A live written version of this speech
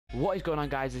What is going on,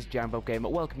 guys? It's Jambo Gamer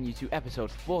welcoming you to episode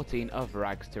 14 of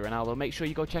Rags to Ronaldo. Make sure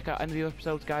you go check out any of the other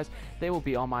episodes, guys. They will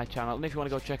be on my channel, and if you want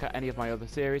to go check out any of my other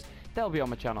series, they'll be on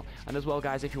my channel. And as well,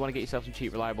 guys, if you want to get yourself some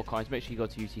cheap reliable coins, make sure you go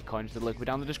to TOTY coins. The link will be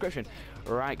down in the description.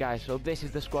 Right, guys, so this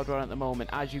is the squad we're on at the moment.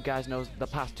 As you guys know, the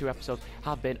past two episodes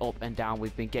have been up and down.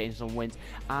 We've been getting some wins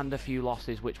and a few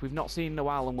losses, which we've not seen in a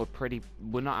while, and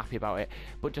we're not happy about it.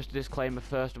 But just a disclaimer,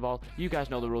 first of all, you guys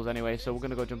know the rules anyway, so we're going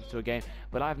to go jump into a game.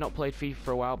 But I've not played FIFA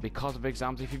for a while because of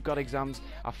exams. If you've got exams,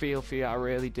 I feel for you, I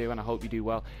really do, and I hope you do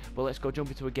well. But let's go jump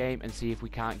into a game and see if we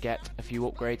can't get a few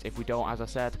upgrades. If we don't, as I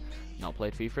said, not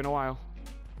played FIFA in a while.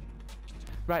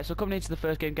 Right, so coming into the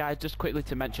first game, guys, just quickly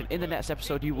to mention, in the next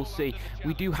episode you will see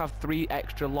we do have 3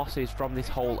 extra losses from this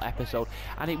whole episode,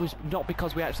 and it was not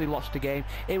because we actually lost the game,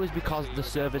 it was because the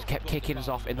servers kept kicking us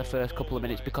off in the first couple of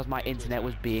minutes because my internet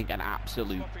was being an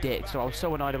absolute dick. So I was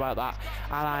so annoyed about that,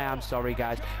 and I am sorry,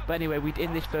 guys. But anyway,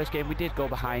 in this first game we did go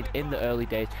behind in the early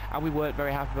days, and we weren't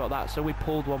very happy about that, so we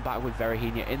pulled one back with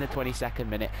Verahina in the 22nd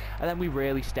minute, and then we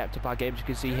really stepped up our game. As you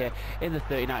can see here, in the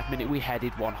 39th minute we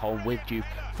headed one home with Juve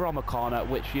from a corner,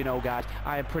 which, you know, guys,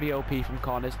 I am pretty OP from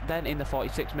corners. Then in the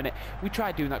 46th minute we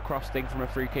tried doing that cross thing from a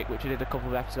free kick, which I did a couple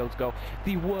of episodes ago.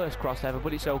 The worst cross ever,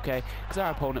 but it's okay because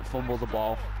our opponent fumbled the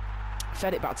ball,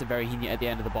 fed it back to Verahina at the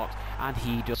end of the box, and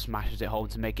he just smashes it home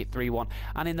to make it 3-1.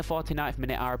 And in the 49th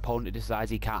minute our opponent decides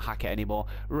he can't hack it anymore,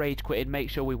 rage quitted, make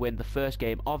sure we win the first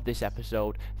game of this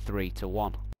episode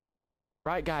 3-1.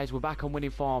 Right, guys, we're back on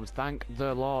winning forms. Thank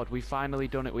the Lord, we've finally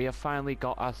done it. We have finally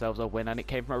got ourselves a win, and it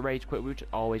came from a rage quit, which is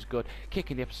always good,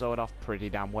 kicking the episode off pretty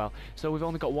damn well. So we've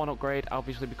only got one upgrade,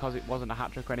 obviously, because it wasn't a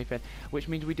hat-trick or anything, which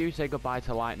means we do say goodbye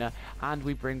to Leitner, and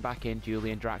we bring back in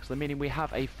Julian Draxler, meaning we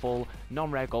have a full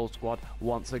non-rare gold squad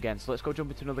once again. So let's go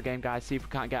jump into another game, guys, see if we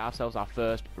can't get ourselves our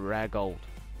first rare gold.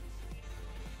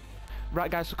 Right,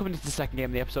 guys, so coming into the second game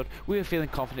of the episode, we were feeling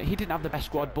confident. He didn't have the best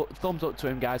squad, but thumbs up to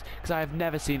him, guys, because I have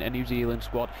never seen a New Zealand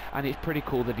squad, and it's pretty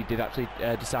cool that he did actually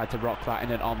decide to rock that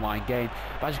in an online game.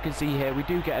 But as you can see here, we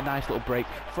do get a nice little break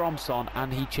from Son,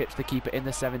 and he chips the keeper in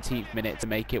the 17th minute to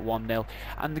make it 1-0.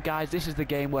 And guys, this is the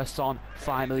game where Son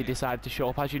finally decided to show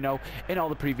up. As you know, in all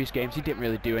the previous games, he didn't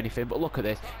really do anything, but look at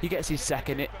this. He gets his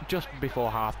second just before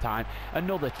half-time,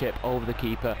 another chip over the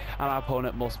keeper, and our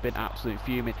opponent must have been absolutely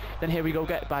fuming. Then here we go,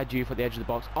 get by Juve at the edge of the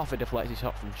box, off a deflected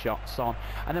shot from Son,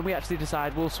 and then we actually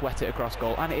decide we'll sweat it across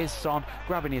goal, and it is Son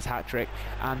grabbing his hat-trick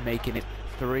and making it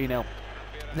 3-0.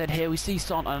 Then here we see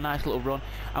Son on a nice little run,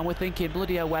 and we're thinking,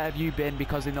 bloody hell, where have you been?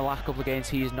 Because in the last couple of games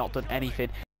he has not done anything.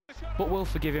 But we'll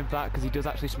forgive him for that, because he does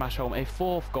actually smash home a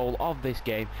 4th goal of this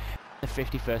game in the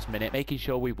 51st minute, making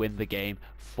sure we win the game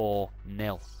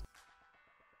 4-0.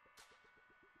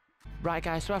 Right,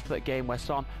 guys, so after that game where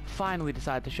Son finally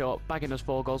decided to show up, bagging us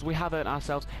 4 goals, we have earned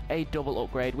ourselves a double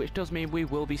upgrade, which does mean we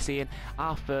will be seeing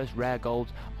our first rare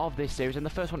golds of this series. And the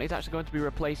first one is actually going to be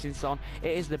replacing Son.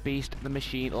 It is the beast, the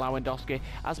machine, Lewandowski.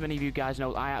 As many of you guys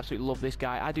know, I absolutely love this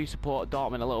guy. I do support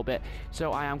Dortmund a little bit,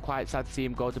 so I am quite sad to see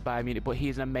him go to Bayern Munich, but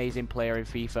he's an amazing player in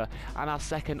FIFA. And our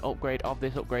second upgrade of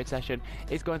this upgrade session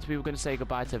is going to be, we're going to say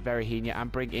goodbye to Verahina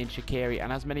and bring in Shaqiri.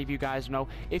 And as many of you guys know,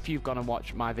 if you've gone and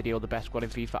watched my video, The Best Squad in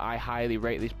FIFA, I highly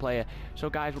rate this player. So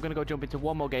guys, we're going to go jump into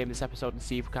one more game this episode and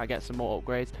see if we can get some more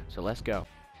upgrades. So let's go.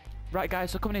 Right,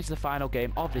 guys, so coming into the final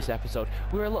game of this episode,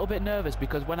 we were a little bit nervous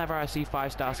because whenever I see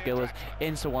 5-star skillers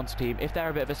in someone's team, if they're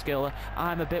a bit of a skiller,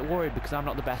 I'm a bit worried because I'm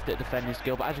not the best at defending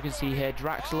skill. But as you can see here,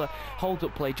 Draxler holds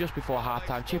up play just before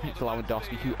half-time, chipping it to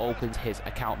Lewandowski, who opens his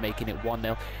account, making it 1-0.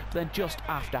 But then just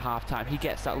after half-time, he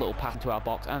gets that little pass into our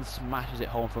box and smashes it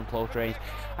home from close range.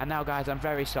 And now, guys, I'm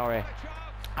very sorry,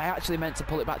 I actually meant to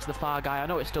pull it back to the far guy. I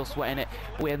know it's still sweating it,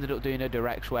 but we ended up doing a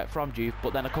direct sweat from Juve.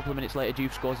 But then a couple of minutes later,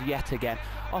 Juve scores yet again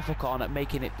off a corner,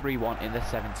 making it 3-1 in the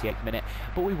 78th minute.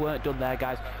 But we weren't done there,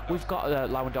 guys. We've got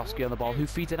Lewandowski on the ball, who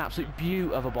feeds an absolute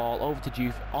beaut of a ball over to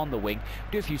Juve on the wing.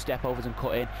 Do a few step overs and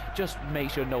cut in, just make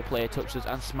sure no player touches us,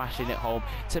 and smashing it home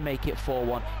to make it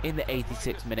 4-1 in the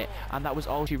 86th minute. And that was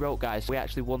all she wrote, guys. We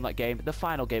actually won that game, the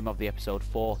final game of the episode,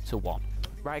 4-1.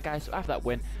 Right, guys, so after that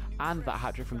win and that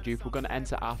hat-trick from Juve, we're going to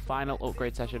enter our final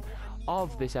upgrade session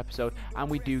of this episode, and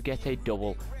we do get a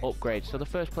double upgrade. So the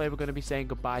first player we're going to be saying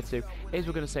goodbye to is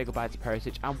we're going to say goodbye to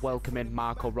Perisic and welcome in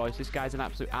Marco Reus. This guy's an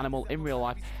absolute animal in real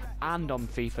life and on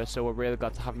FIFA, so we're really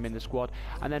glad to have him in the squad.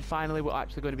 And then finally, we're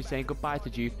actually going to be saying goodbye to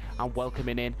Juve and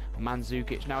welcoming in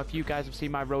Mandzukic. Now, if you guys have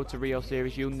seen my Road to Rio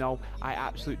series, you'll know I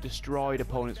absolutely destroyed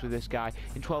opponents with this guy.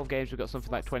 In 12 games, we got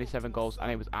something like 27 goals,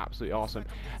 and it was absolutely awesome.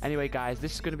 Anyway, guys,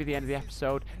 this is going to be the end of the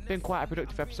episode. Been quite a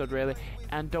productive episode, really.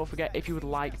 And don't forget, if you would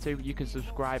like to, you can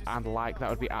subscribe and like. That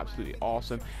would be absolutely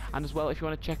awesome. And as well, if you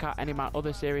want to check out any of my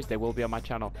other series, they will be on my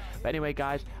channel. But anyway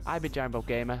guys, I've been Giant Bob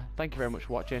Gamer. Thank you very much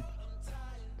for watching.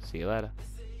 See you later.